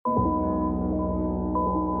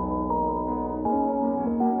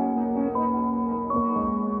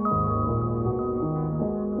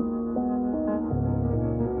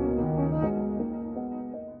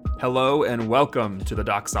Hello and welcome to the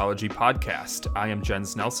Doxology Podcast. I am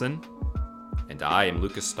Jens Nelson. And I am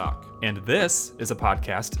Lucas Stock. And this is a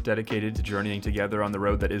podcast dedicated to journeying together on the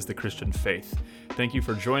road that is the Christian faith. Thank you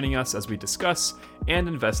for joining us as we discuss and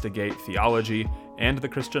investigate theology and the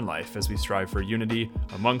Christian life as we strive for unity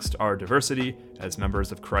amongst our diversity as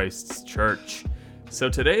members of Christ's church. So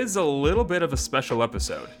today is a little bit of a special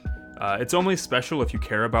episode. It's only special if you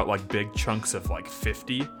care about like big chunks of like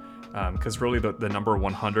 50, because really the number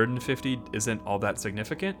 150 isn't all that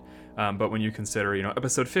significant. But when you consider,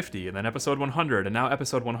 episode 50 and then episode 100 and now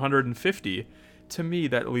episode 150, to me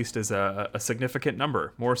that at least is a significant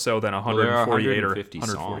number, more so than 148 or 149.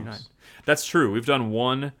 Psalms. That's true. We've done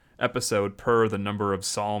one episode per the number of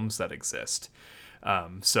psalms that exist.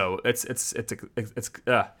 So it's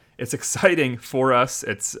exciting for us.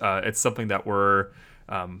 It's something that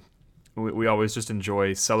we always just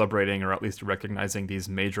enjoy celebrating or at least recognizing these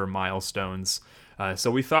major milestones.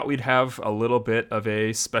 So we thought we'd have a little bit of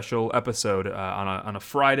a special episode on a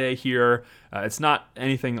Friday here. It's not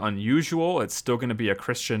anything unusual. It's still going to be a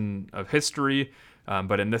Christian of history,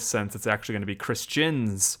 but in this sense, it's actually going to be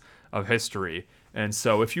Christians of history. And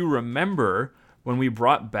so if you remember, when we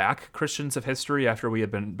brought back Christians of history after we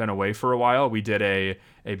had been away for a while, we did a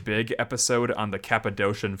big episode on the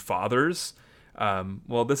Cappadocian Fathers.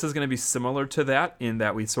 Well, this is going to be similar to that in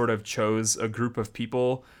that we sort of chose a group of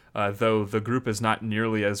people, though the group is not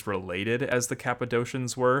nearly as related as the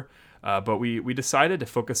Cappadocians were. But we decided to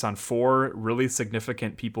focus on 4 really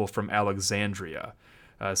significant people from Alexandria.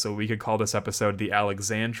 So we could call this episode the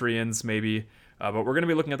Alexandrians, maybe. But we're going to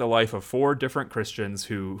be looking at the life of 4 different Christians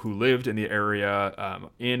who lived in the area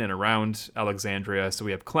in and around Alexandria. So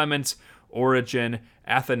we have Clement, Origen,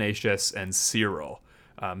 Athanasius, and Cyril.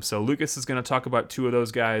 So Lucas is going to talk about 2 of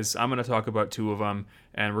those guys. I'm going to talk about 2 of them.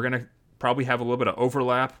 And we're going to probably have a little bit of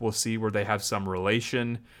overlap. We'll see where they have some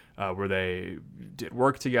relation, where they did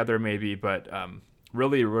work together maybe. But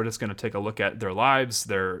really, we're just going to take a look at their lives,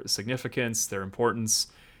 their significance, their importance,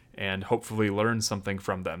 and hopefully learn something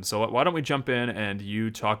from them. So why don't we jump in and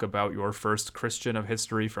you talk about your first Christian of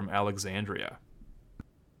history from Alexandria.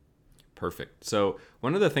 Perfect. So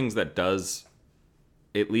one of the things that does,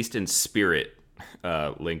 at least in spirit,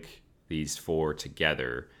 link these 4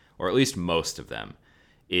 together, or at least most of them,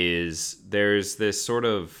 is there's this sort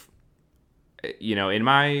of, in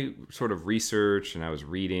my sort of research and I was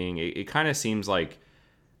reading, it kind of seems like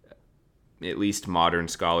at least modern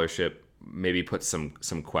scholarship maybe puts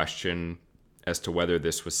some question as to whether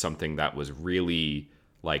this was something that was really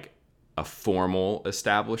like a formal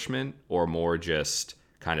establishment or more just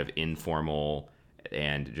kind of informal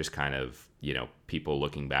and just kind of, people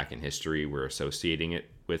looking back in history were associating it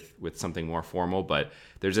with something more formal. But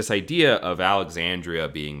there's this idea of Alexandria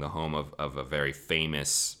being the home of a very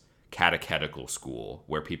famous catechetical school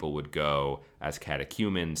where people would go as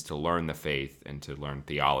catechumens to learn the faith and to learn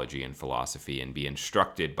theology and philosophy and be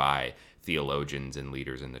instructed by theologians and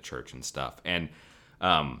leaders in the church and stuff. And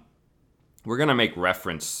we're going to make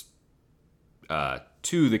reference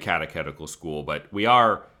to the catechetical school, but we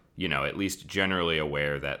are, at least generally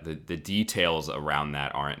aware that the details around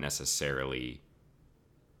that aren't necessarily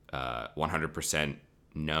 100%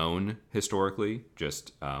 known historically,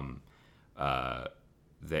 just that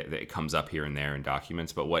it comes up here and there in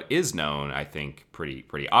documents. But what is known, I think,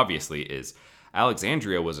 pretty obviously, is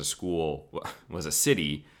Alexandria was a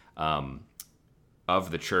city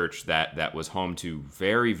of the church that was home to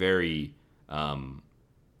very, very,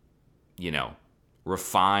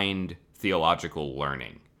 refined theological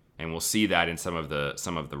learning. And we'll see that in some of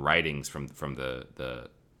the writings from the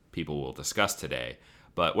people we'll discuss today.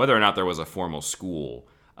 But whether or not there was a formal school,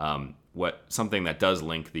 something that does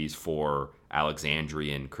link these 4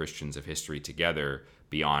 Alexandrian Christians of history together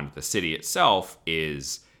beyond the city itself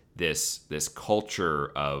is this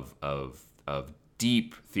culture of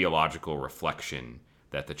deep theological reflection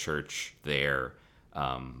that the church there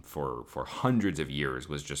for hundreds of years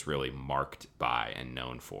was just really marked by and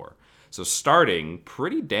known for. So starting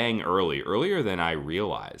pretty dang earlier than I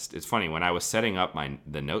realized. It's funny, when I was setting up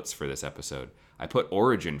the notes for this episode, I put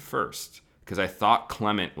Origen first because I thought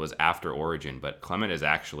Clement was after Origen, but Clement is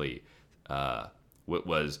actually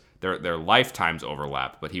their lifetimes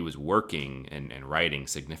overlap, but he was working and writing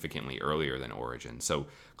significantly earlier than Origen. So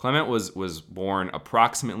Clement was born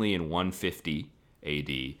approximately in 150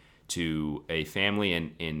 AD to a family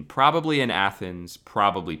in probably in Athens,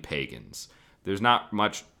 probably pagans. There's not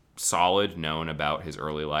much solid known about his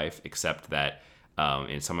early life, except that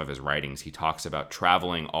in some of his writings, he talks about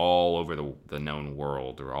traveling all over the known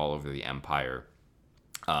world or all over the empire.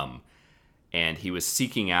 and he was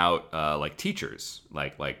seeking out like teachers,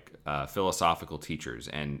 philosophical teachers,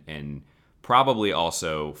 and probably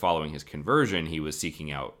also following his conversion, he was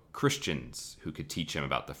seeking out Christians who could teach him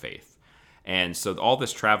about the faith. And so all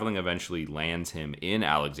this traveling eventually lands him in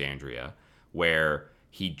Alexandria, where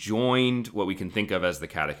he joined what we can think of as the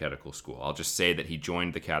catechetical school. I'll just say that he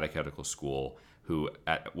joined the catechetical school,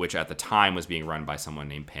 which at the time was being run by someone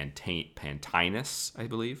named Pantaenus, I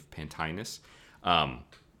believe,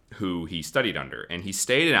 who he studied under. And he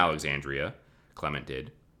stayed in Alexandria, Clement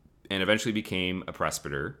did, and eventually became a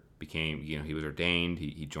presbyter. He was ordained.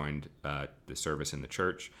 He joined the service in the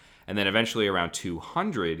church, and then eventually around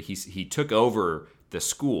 200, he took over the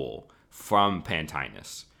school from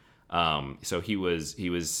Pantaenus. So he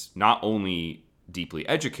was not only deeply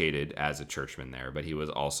educated as a churchman there, but he was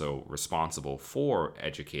also responsible for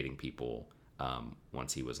educating people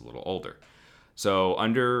once he was a little older. So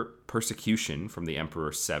under persecution from the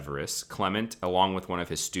Emperor Severus, Clement, along with one of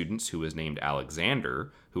his students who was named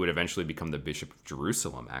Alexander, who would eventually become the Bishop of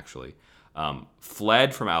Jerusalem, actually,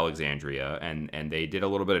 fled from Alexandria, and they did a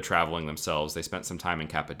little bit of traveling themselves. They spent some time in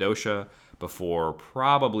Cappadocia before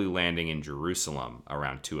probably landing in Jerusalem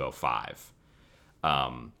around 205.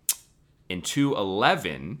 In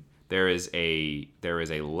 211, there is a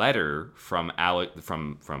letter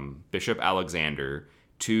from Bishop Alexander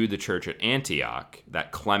to the church at Antioch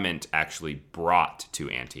that Clement actually brought to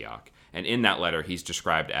Antioch. And in that letter, he's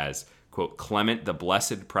described as, quote, Clement, the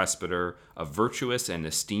blessed presbyter, a virtuous and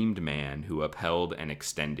esteemed man who upheld and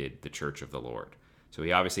extended the church of the Lord. So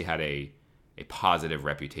he obviously had a positive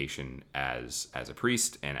reputation as a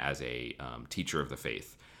priest and as a teacher of the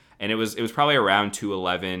faith. And it was probably around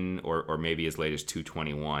 211 or maybe as late as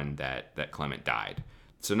 221 that Clement died.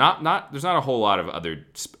 So there's not a whole lot of other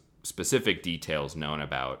specific details known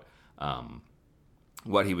about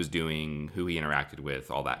what he was doing, who he interacted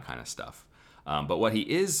with, all that kind of stuff. But what he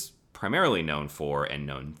is primarily known for and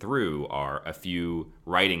known through are a few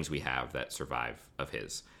writings we have that survive of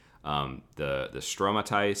his. The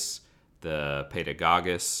Stromatis, the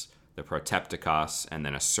Pedagogus, the Protepticos, and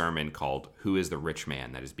then a sermon called Who is the Rich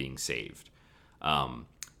Man That is Being Saved?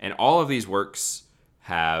 And all of these works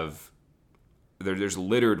there's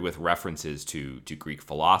littered with references to Greek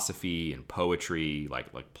philosophy and poetry,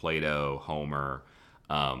 like Plato, Homer.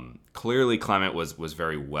 Clearly, Clement was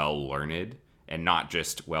very well learned, and not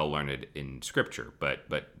just well learned in scripture,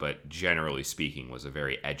 but generally speaking, was a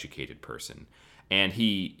very educated person. And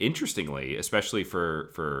he, interestingly, especially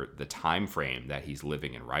for the time frame that he's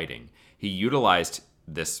living and writing, he utilized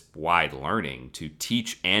this wide learning to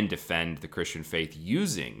teach and defend the Christian faith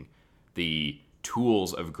using the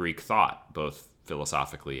tools of Greek thought, both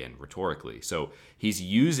philosophically and rhetorically. So he's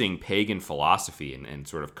using pagan philosophy and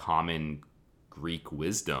sort of common Greek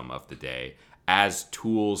wisdom of the day as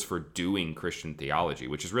tools for doing Christian theology,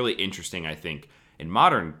 which is really interesting, I think, in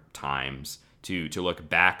modern times to look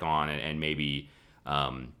back on, and maybe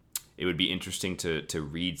it would be interesting to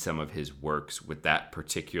read some of his works with that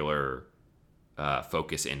particular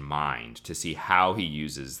focus in mind, to see how he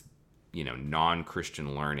uses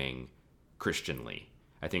non-Christian learning Christianly.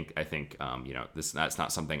 I think that's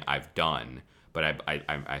not something I've done, but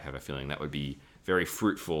I have a feeling that would be very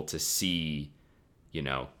fruitful to see,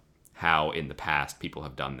 how in the past people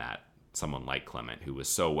have done that. Someone like Clement, who was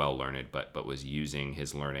so well learned, but was using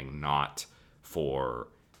his learning not for,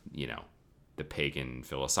 the pagan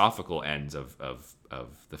philosophical ends of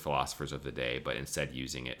the philosophers of the day, but instead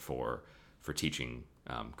using it for teaching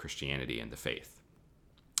Christianity and the faith.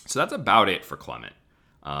 So that's about it for Clement.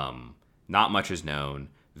 Not much is known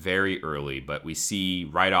very early, but we see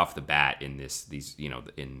right off the bat in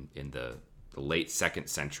in the late 2nd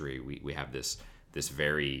century, we have this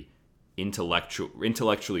very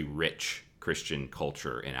intellectually rich Christian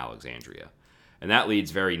culture in Alexandria. And that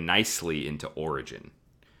leads very nicely into Origen,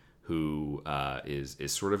 who is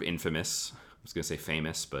sort of infamous. I was going to say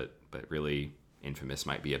famous, but really infamous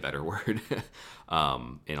might be a better word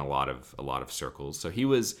in a lot of circles. So he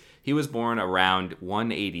was born around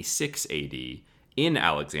 186 AD in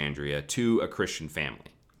Alexandria to a Christian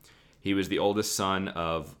family. He was the oldest son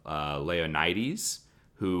of Leonides,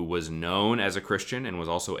 who was known as a Christian and was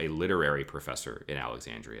also a literary professor in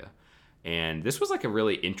Alexandria. And this was like a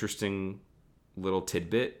really interesting little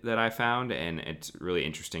tidbit that I found, and it's really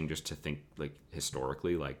interesting just to think like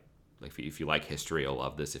historically, like if you like history, you'll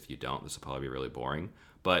love this. If you don't, this will probably be really boring.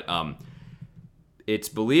 But it's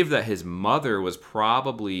believed that his mother was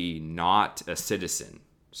probably not a citizen,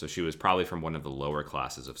 so she was probably from one of the lower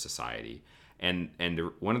classes of society. And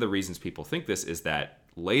one of the reasons people think this is that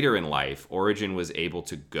later in life, Origen was able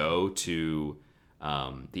to go to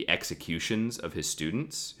the executions of his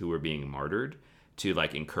students who were being martyred to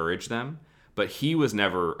like encourage them, but he was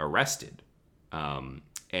never arrested.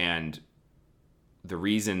 And the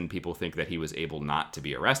reason people think that he was able not to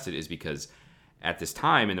be arrested is because at this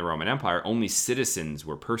time in the Roman Empire, only citizens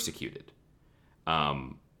were persecuted.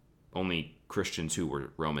 Only Christians who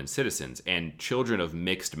were Roman citizens, and children of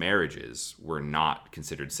mixed marriages were not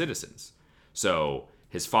considered citizens. So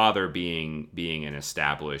his father being an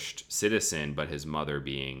established citizen, but his mother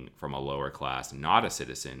being from a lower class, not a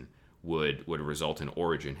citizen, would result in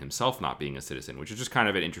Origen himself not being a citizen, which is just kind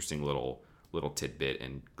of an interesting little tidbit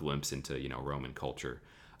and glimpse into Roman culture.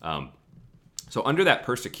 So under that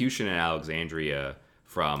persecution in Alexandria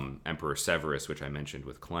from Emperor Severus, which I mentioned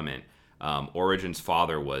with Clement, Origen's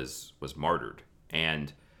father was martyred.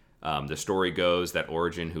 And the story goes that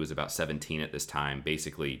Origen, who was about 17 at this time,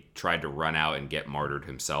 basically tried to run out and get martyred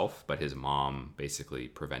himself, but his mom basically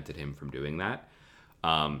prevented him from doing that.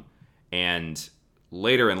 And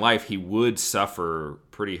later in life, he would suffer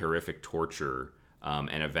pretty horrific torture,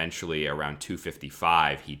 and eventually around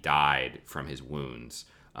 255, he died from his wounds.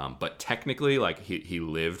 But technically, like he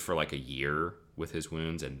lived for like a year with his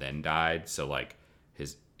wounds and then died. So like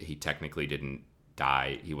he technically didn't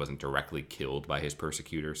die. He wasn't directly killed by his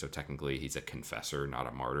persecutor. So technically he's a confessor, not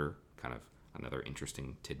a martyr. Kind of another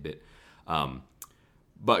interesting tidbit.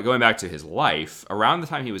 But going back to his life, around the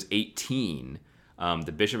time he was 18,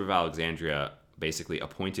 the Bishop of Alexandria basically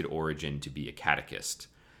appointed Origen to be a catechist.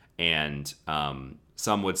 And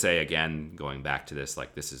some would say, again, going back to this,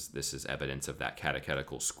 like this is evidence of that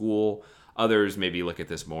catechetical school. Others maybe look at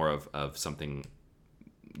this more of something,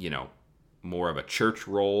 more of a church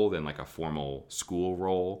role than like a formal school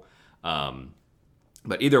role.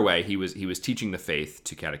 But either way, he was teaching the faith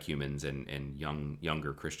to catechumens and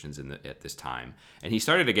younger Christians at this time, and he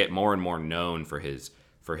started to get more and more known for his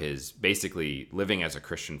basically living as a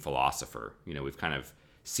Christian philosopher. We've kind of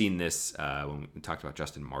seen this when we talked about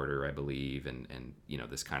Justin Martyr, I believe, and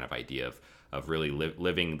this kind of idea of really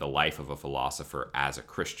living the life of a philosopher as a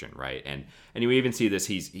Christian, right? And you even see this.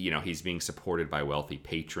 He's being supported by wealthy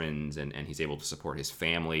patrons, and he's able to support his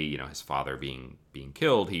family. His father being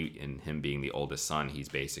killed, and him being the oldest son, he's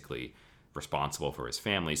basically responsible for his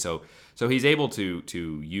family. So he's able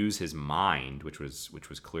to use his mind, which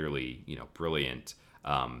was clearly brilliant,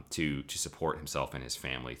 to support himself and his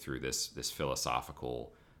family through this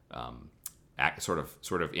philosophical sort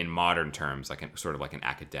of in modern terms like an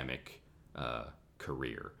academic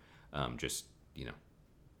career.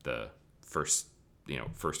 The first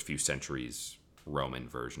few centuries Roman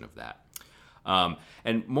version of that.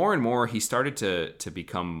 And more he started to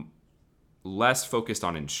become less focused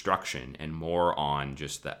on instruction and more on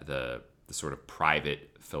just the sort of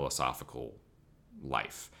private philosophical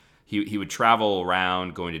life. He would travel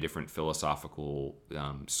around going to different philosophical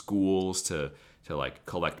schools to like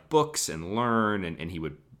collect books and learn, and he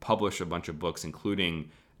would publish a bunch of books, including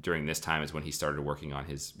during this time is when he started working on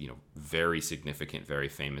his very significant, very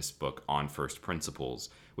famous book On First Principles,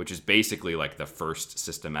 which is basically like the first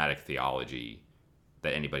systematic theology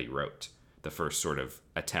that anybody wrote, the first sort of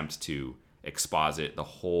attempt to exposit the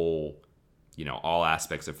whole, all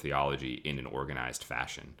aspects of theology in an organized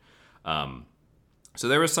fashion. So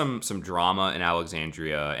there was some drama in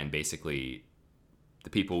Alexandria, and basically the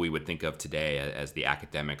people we would think of today as the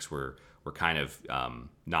academics were kind of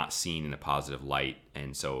not seen in a positive light,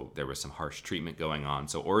 and so there was some harsh treatment going on.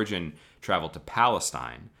 So Origen traveled to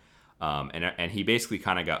Palestine, and he basically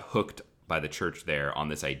kind of got hooked by the church there on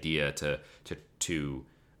this idea to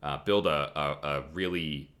build a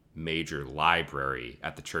really major library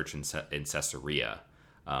at the church in Caesarea.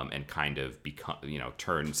 And kind of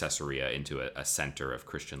turn Caesarea into a center of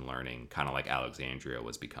Christian learning, kind of like Alexandria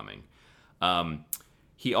was becoming.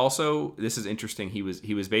 He also, this is interesting, he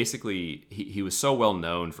was basically, he was so well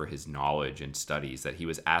known for his knowledge and studies that he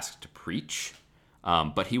was asked to preach,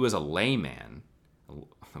 but he was a layman.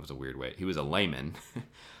 That was a weird way. He was a layman.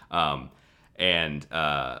 And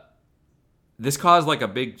this caused like a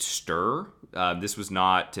big stir. This was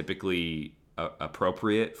not typically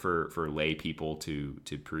appropriate for lay people to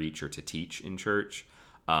preach or to teach in church,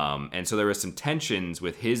 and so there was some tensions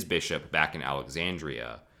with his bishop back in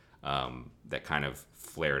Alexandria that kind of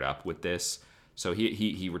flared up with this. So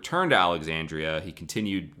he returned to Alexandria. He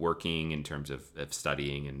continued working in terms of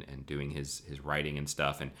studying and doing his writing and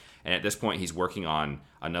stuff, and at this point he's working on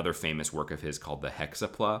another famous work of his called the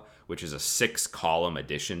Hexapla, which is a 6-column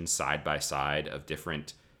edition side by side of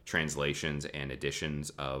different translations and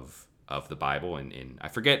editions of the Bible, and I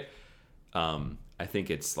forget, I think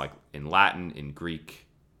it's like in Latin, in Greek,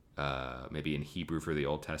 maybe in Hebrew for the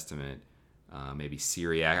Old Testament, maybe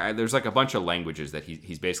Syriac. There's like a bunch of languages that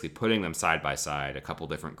he's basically putting them side by side, a couple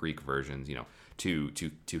different Greek versions,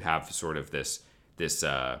 to have sort of this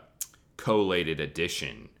collated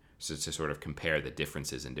edition, to sort of compare the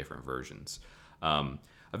differences in different versions.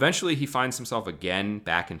 Eventually, he finds himself again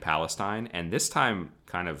back in Palestine, and this time,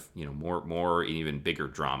 kind of more even bigger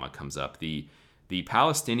drama comes up. The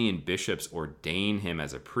Palestinian bishops ordain him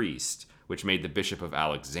as a priest, which made the Bishop of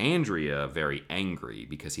Alexandria very angry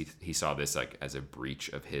because he saw this like as a breach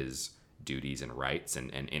of his duties and rights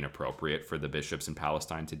and inappropriate for the bishops in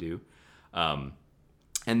Palestine to do. And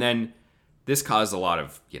then this caused a lot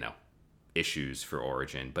of issues for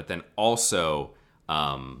Origen, but then also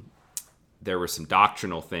there were some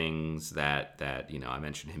doctrinal things that I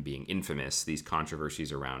mentioned him being infamous. These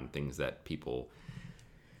controversies around things that people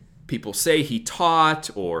say he taught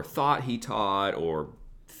or thought he taught, or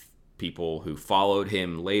people who followed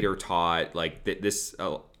him later taught. Like this,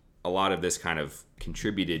 a lot of this kind of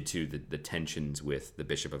contributed to the tensions with the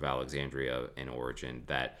Bishop of Alexandria and Origen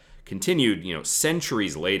that continued.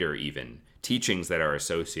 Centuries later, even teachings that are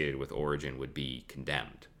associated with Origen would be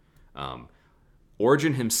condemned.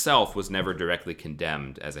 Origen himself was never directly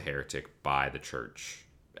condemned as a heretic by the church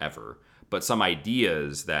ever, but some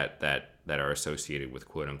ideas that are associated with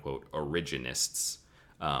quote unquote Origenists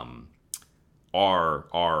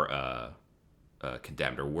are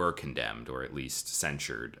condemned, or were condemned, or at least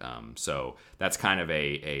censured. So that's kind of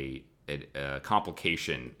a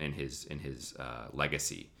complication in his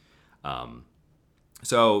legacy.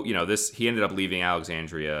 So he ended up leaving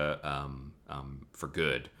Alexandria for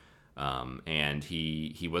good. And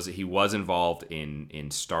he was involved in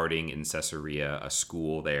starting in Caesarea a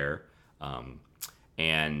school there,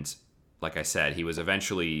 and like I said, he was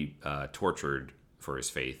eventually tortured for his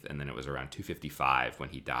faith, and then it was around 255 when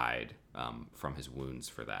he died from his wounds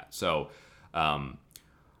for that. So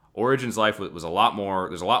Origen's life was a lot more.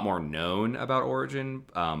 There's a lot more known about Origen,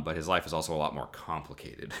 but his life is also a lot more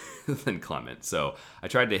complicated than Clement. So I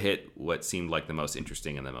tried to hit what seemed like the most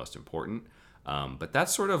interesting and the most important. But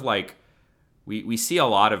that's sort of like we see a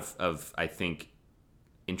lot of I think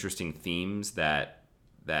interesting themes that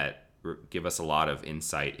give us a lot of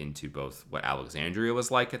insight into both what Alexandria was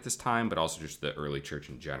like at this time, but also just the early church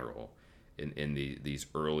in general in these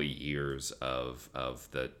early years of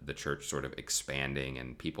the church sort of expanding,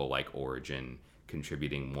 and people like Origen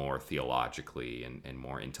contributing more theologically and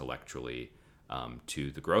more intellectually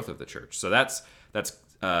to the growth of the church. So that's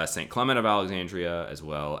St. Clement of Alexandria as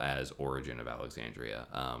well as Origen of Alexandria.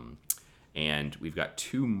 And we've got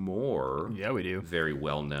two more we do. Very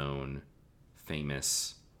well-known,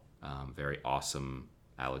 famous, very awesome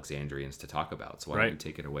Alexandrians to talk about. So why don't you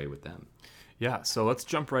take it away with them? Yeah, so let's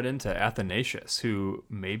jump right into Athanasius, who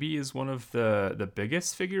maybe is one of the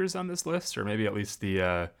biggest figures on this list, or maybe at least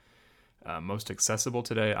the most accessible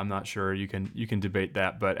today. I'm not sure. You can debate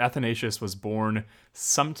that. But Athanasius was born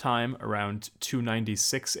sometime around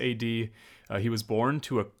 296 AD. He was born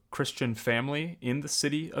to a Christian family in the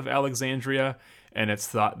city of Alexandria, and it's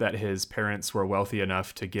thought that his parents were wealthy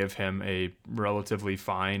enough to give him a relatively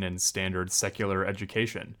fine and standard secular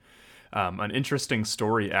education. An interesting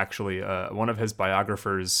story, actually. One of his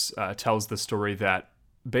biographers tells the story that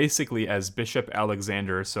basically as Bishop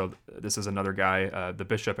Alexander, so this is another guy, the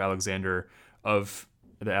Bishop Alexander of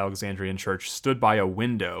the Alexandrian Church, stood by a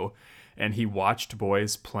window and he watched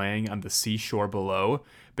boys playing on the seashore below,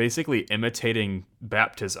 basically imitating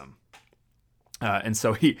baptism. And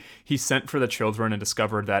so he sent for the children and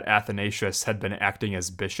discovered that Athanasius had been acting as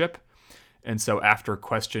bishop. And so after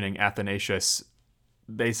questioning Athanasius,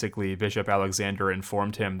 basically Bishop Alexander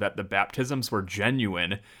informed him that the baptisms were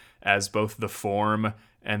genuine, as both the form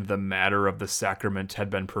and the matter of the sacrament had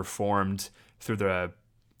been performed through the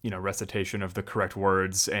recitation of the correct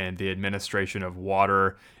words and the administration of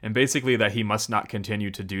water, and basically that he must not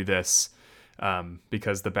continue to do this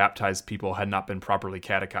because the baptized people had not been properly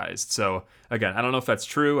catechized. So again, I don't know if that's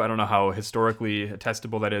true. I don't know how historically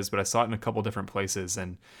attestable that is, but I saw it in a couple different places,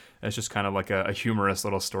 and it's just kind of like a humorous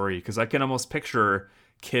little story, because I can almost picture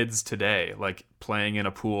kids today like playing in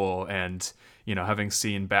a pool and having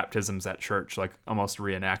seen baptisms at church, like almost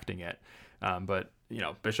reenacting it. But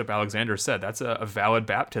Bishop Alexander said that's a valid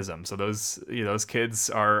baptism. So those kids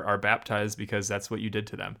are baptized because that's what you did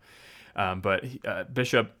to them. But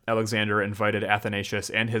Bishop Alexander invited Athanasius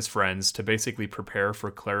and his friends to basically prepare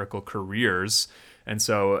for clerical careers. And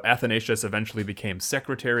so Athanasius eventually became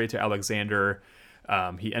secretary to Alexander.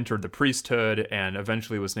 He entered the priesthood and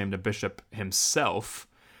eventually was named a bishop himself.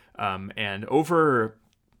 And over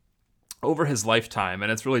his lifetime,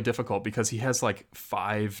 and it's really difficult because he has like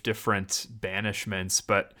 5 different banishments,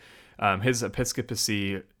 but his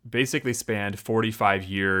episcopacy basically spanned 45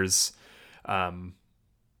 years,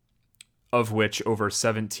 of which over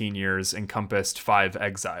 17 years encompassed 5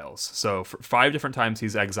 exiles. So for 5 different times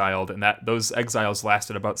he's exiled, and that those exiles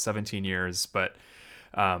lasted about 17 years. But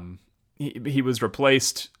he was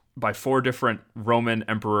replaced by 4 different Roman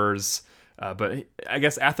emperors. But I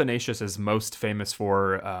guess Athanasius is most famous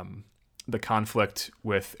for the conflict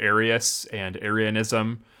with Arius and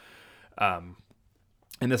Arianism. And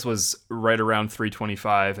this was right around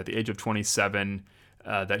 325, at the age of 27,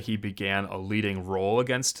 that he began a leading role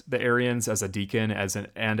against the Arians as a deacon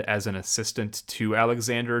and as an assistant to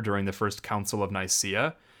Alexander during the First Council of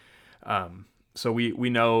Nicaea. So we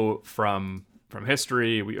know from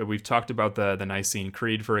history, we've talked about the Nicene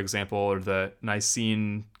Creed, for example, or the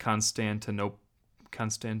Nicene Constantinople.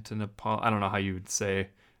 I don't know how you would say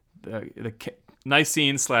the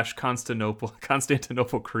Nicene /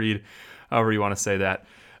 Constantinople Creed, however you want to say that.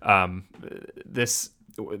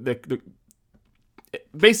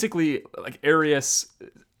 Basically, like, Arius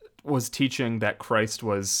was teaching that Christ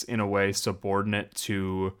was in a way subordinate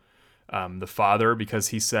to the Father, because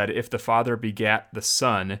he said, if the Father begat the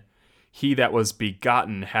Son, he that was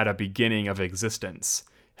begotten had a beginning of existence.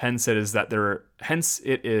 Hence it is that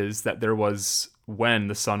there was when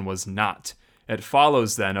the Son was not. It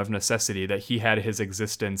follows then of necessity that he had his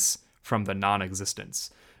existence from the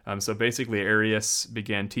non-existence. So basically, Arius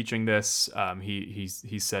began teaching this.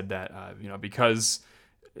 He said that because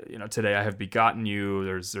today I have begotten you.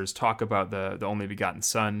 There's talk about the only begotten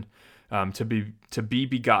Son. To be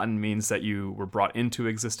begotten means that you were brought into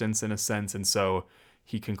existence in a sense, and so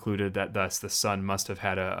he concluded that thus the Son must have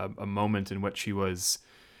had a moment in which he was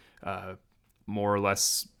more or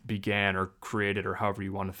less began or created, or however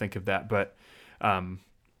you want to think of that. But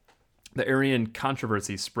the Arian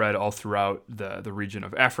controversy spread all throughout the region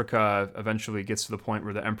of Africa. Eventually gets to the point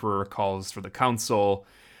where the emperor calls for the council.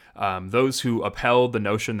 Those who upheld the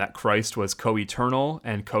notion that Christ was co-eternal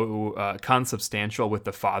and consubstantial with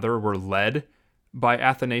the Father were led by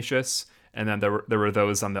Athanasius. And then there were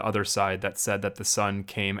those on the other side that said that the Son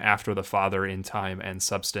came after the Father in time and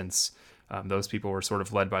substance. Those people were sort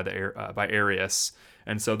of led by Arius.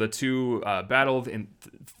 And so the two battled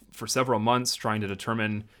for several months, trying to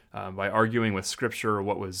determine by arguing with Scripture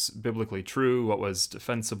what was biblically true, what was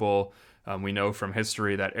defensible. We know from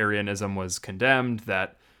history that Arianism was condemned,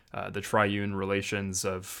 that the triune relations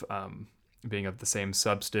of being of the same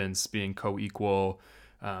substance, being co-equal,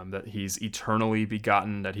 that he's eternally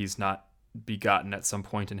begotten, that he's not begotten at some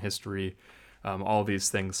point in history. All these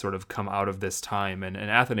things sort of come out of this time, and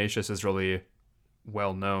Athanasius is really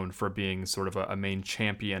well known for being sort of a main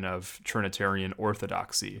champion of Trinitarian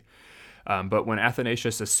orthodoxy. But when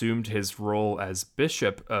Athanasius assumed his role as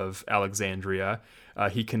bishop of Alexandria,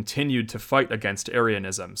 he continued to fight against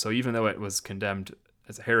Arianism. So even though it was condemned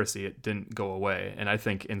as a heresy, it didn't go away. And I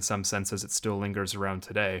think in some senses it still lingers around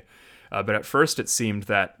today. But at first it seemed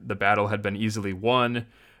that the battle had been easily won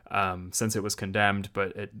since it was condemned,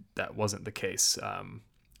 but that wasn't the case.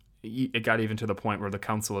 It got even to the point where the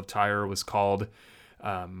Council of Tyre was called,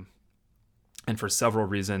 and for several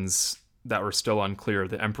reasons that were still unclear,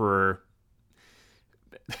 the Emperor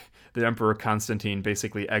Constantine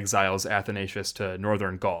basically exiles Athanasius to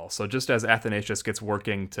northern Gaul. So just as Athanasius gets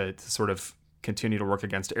working to sort of continue to work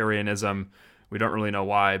against Arianism, we don't really know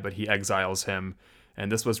why, but he exiles him.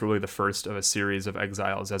 And this was really the first of a series of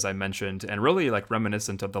exiles, as I mentioned, and really like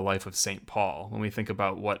reminiscent of the life of St. Paul. When we think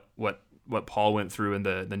about what Paul went through in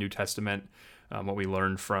the New Testament, what we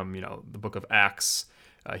learned from the book of Acts,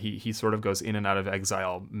 he sort of goes in and out of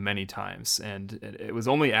exile many times. And it was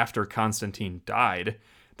only after Constantine died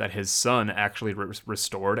that his son actually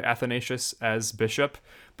restored Athanasius as bishop,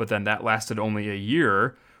 but then that lasted only a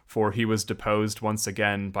year, for he was deposed once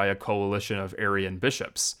again by a coalition of Arian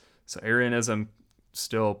bishops. So Arianism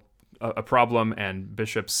still a problem, and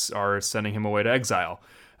bishops are sending him away to exile.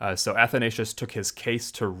 So Athanasius took his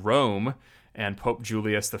case to Rome, and Pope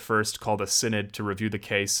Julius I called a synod to review the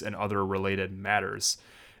case and other related matters.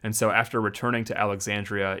 And so after returning to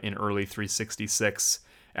Alexandria in early 366,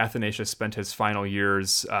 Athanasius spent his final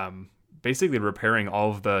years basically repairing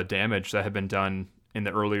all of the damage that had been done in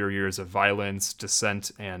the earlier years of violence,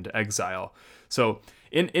 dissent, and exile. So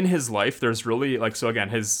in his life, there's really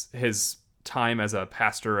his time as a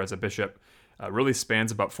pastor, as a bishop, really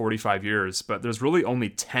spans about 45 years, but there's really only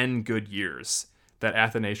 10 good years that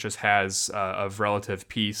Athanasius has of relative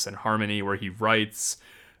peace and harmony, where he writes,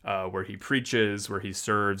 where he preaches, where he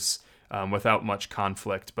serves without much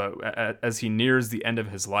conflict. But as he nears the end of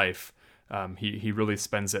his life, he really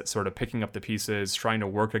spends it sort of picking up the pieces, trying to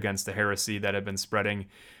work against the heresy that had been spreading.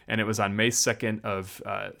 And it was on May 2nd of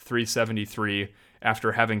 373,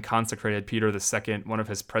 after having consecrated Peter II, one of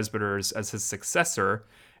his presbyters, as his successor,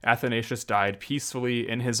 Athanasius died peacefully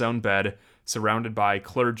in his own bed, surrounded by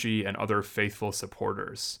clergy and other faithful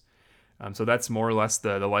supporters. So that's more or less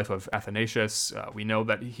the life of Athanasius. We know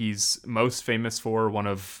that he's most famous for one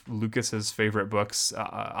of Lucas's favorite books,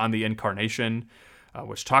 on the Incarnation,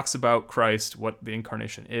 which talks about Christ, what the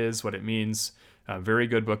Incarnation is, what it means. Very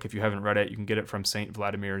good book. If you haven't read it, you can get it from St.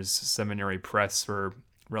 Vladimir's Seminary Press for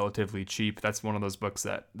relatively cheap. That's one of those books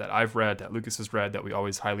that I've read, that Lucas has read, that we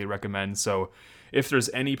always highly recommend. So if there's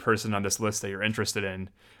any person on this list that you're interested in,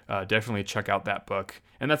 definitely check out that book.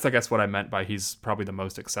 And that's, I guess, what I meant by he's probably the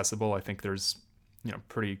most accessible. I think there's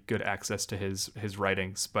pretty good access to his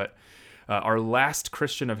writings. But our last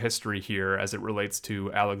Christian of history here, as it relates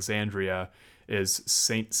to Alexandria, is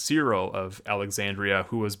Saint Cyril of Alexandria,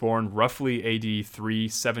 who was born roughly AD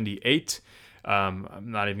 378. I'm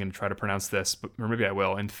not even going to try to pronounce this, or maybe I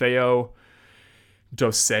will. In Theodoseo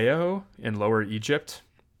in Lower Egypt.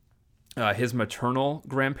 His maternal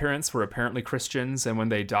grandparents were apparently Christians, and when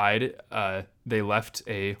they died, they left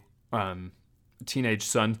a teenage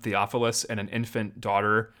son, Theophilus, and an infant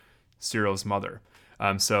daughter, Cyril's mother.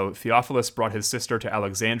 So Theophilus brought his sister to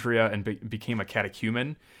Alexandria and became a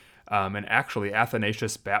catechumen. And actually,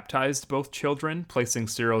 Athanasius baptized both children, placing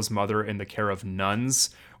Cyril's mother in the care of nuns,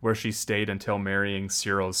 where she stayed until marrying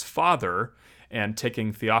Cyril's father and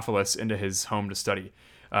taking Theophilus into his home to study.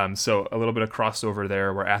 So a little bit of crossover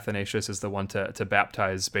there, where Athanasius is the one to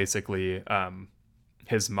baptize basically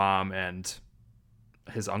his mom and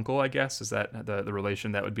his uncle, I guess. Is that the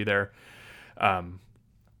relation that would be there?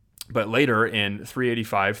 But later, in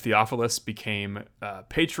 385, Theophilus became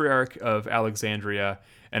patriarch of Alexandria,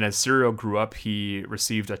 and as Cyril grew up, he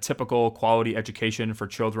received a typical quality education for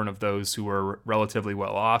children of those who were relatively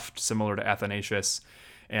well off, similar to Athanasius.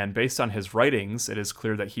 And based on his writings, it is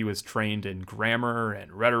clear that he was trained in grammar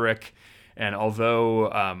and rhetoric. And although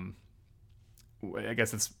I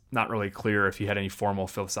guess it's not really clear if he had any formal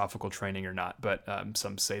philosophical training or not, but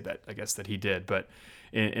some say that, I guess, that he did. But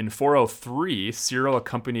in 403, Cyril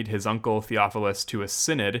accompanied his uncle Theophilus to a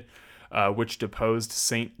synod, which deposed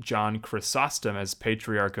St. John Chrysostom as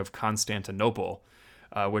Patriarch of Constantinople,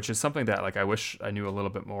 which is something that, like, I wish I knew a little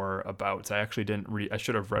bit more about. I actually didn't read. I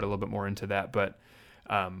should have read a little bit more into that, but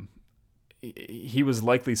he was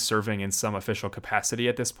likely serving in some official capacity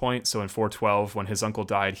at this point. So in 412, when his uncle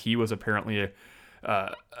died, he was apparently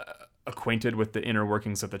acquainted with the inner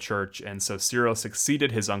workings of the church, and so Cyril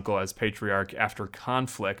succeeded his uncle as patriarch after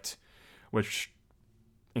conflict, which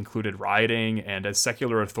included rioting, and as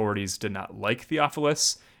secular authorities did not like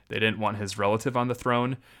Theophilus, they didn't want his relative on the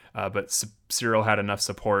throne, but Cyril had enough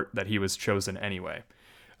support that he was chosen anyway.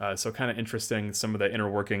 So kind of interesting, some of the inner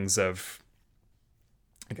workings of,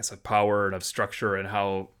 I guess, of power and of structure, and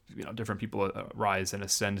how different people rise and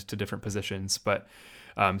ascend to different positions. But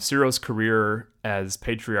Cyril's career as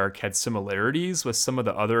patriarch had similarities with some of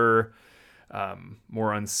the other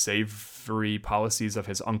more unsavory policies of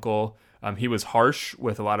his uncle. He was harsh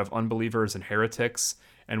with a lot of unbelievers and heretics,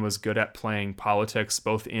 and was good at playing politics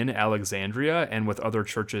both in Alexandria and with other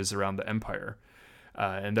churches around the empire.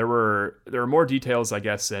 And there were more details, I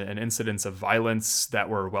guess, and incidents of violence that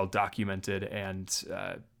were well documented, and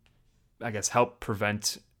I guess helped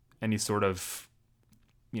prevent any sort of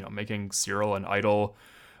making Cyril an idol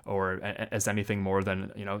or as anything more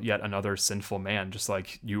than yet another sinful man, just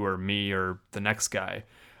like you or me or the next guy.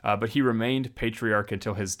 But he remained patriarch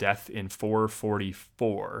until his death in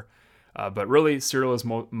 444. But really, Cyril is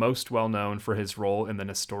most well known for his role in the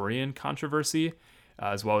Nestorian controversy,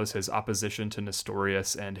 as well as his opposition to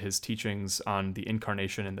Nestorius and his teachings on the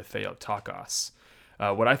Incarnation and the Theotokos.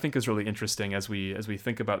 What I think is really interesting as we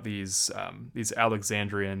think about these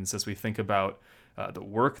Alexandrians, as we think about the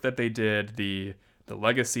work that they did, the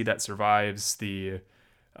legacy that survives,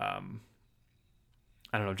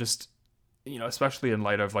 especially in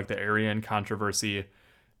light of like the Arian controversy,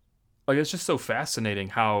 like it's just so fascinating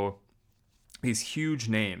how these huge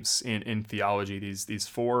names in theology, these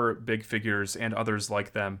four big figures and others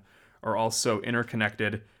like them, are also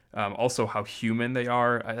interconnected. Also how human they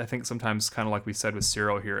are. I think sometimes, kind of like we said with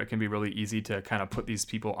Cyril here, it can be really easy to kind of put these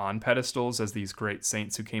people on pedestals as these great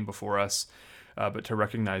saints who came before us, but to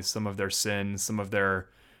recognize some of their sins, some of their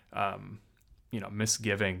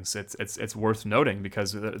misgivings. It's worth noting,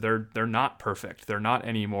 because they're not perfect. They're not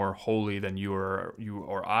any more holy than you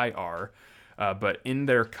or I are. But in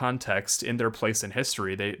their context, in their place in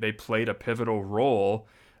history, they played a pivotal role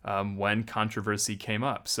when controversy came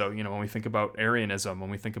up. So, when we think about Arianism, when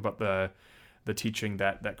we think about the teaching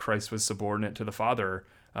that Christ was subordinate to the Father,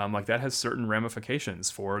 like that has certain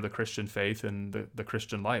ramifications for the Christian faith and the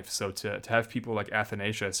Christian life. So to have people like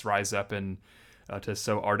Athanasius rise up and to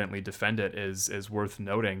so ardently defend it is worth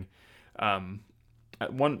noting. I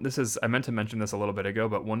meant to mention this a little bit ago,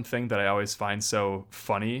 but one thing that I always find so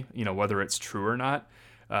funny, whether it's true or not,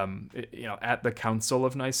 at the Council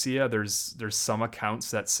of Nicaea, there's some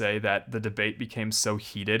accounts that say that the debate became so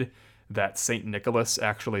heated that Saint Nicholas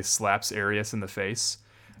actually slaps Arius in the face,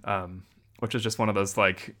 which is just one of those,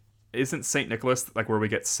 like, isn't Saint Nicholas like where we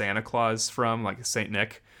get Santa Claus from, like Saint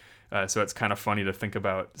Nick? So it's kind of funny to think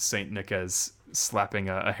about Saint Nick as slapping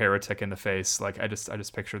a heretic in the face. Like I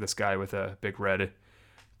just picture this guy with a big red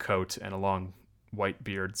coat and a long white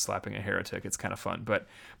beard slapping a heretic. It's kind of fun.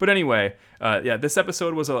 But anyway, this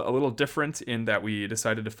episode was a little different in that we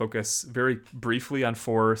decided to focus very briefly on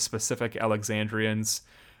 4 specific Alexandrians,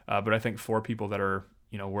 but I think 4 people that are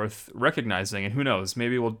worth recognizing. And who knows,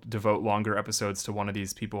 maybe we'll devote longer episodes to one of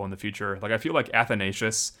these people in the future. Like I feel like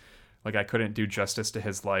Athanasius, like I couldn't do justice to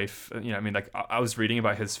his life. Like I was reading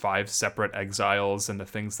about his 5 separate exiles and the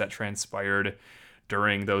things that transpired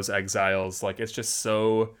during those exiles. Like it's just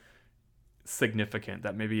so significant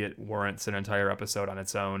that maybe it warrants an entire episode on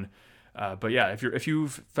its own. But yeah, if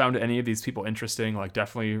you've found any of these people interesting, like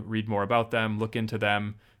definitely read more about them, look into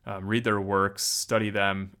them, read their works, study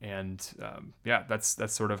them, and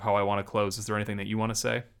that's sort of how I want to close. Is there anything that you want to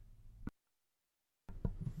say?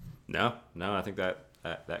 No, I think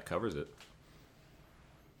that covers it.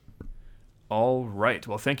 All right.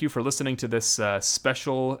 Well, thank you for listening to this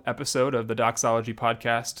special episode of the Doxology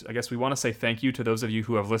Podcast. I guess we want to say thank you to those of you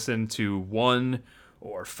who have listened to 1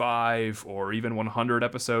 or 5 or even 100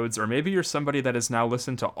 episodes, or maybe you're somebody that has now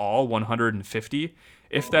listened to all 150.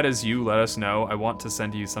 If that is you, let us know. I want to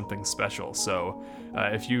send you something special. So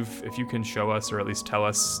if you can show us, or at least tell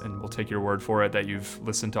us, and we'll take your word for it, that you've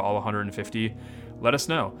listened to all 150, let us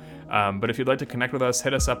know. But if you'd like to connect with us,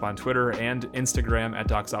 hit us up on Twitter and Instagram at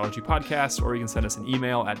Doxology Podcast, or you can send us an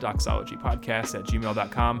email at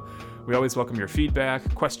doxologypodcast@gmail.com. We always welcome your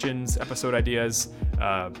feedback, questions, episode ideas.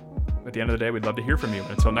 At the end of the day, we'd love to hear from you.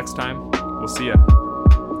 Until next time, we'll see you.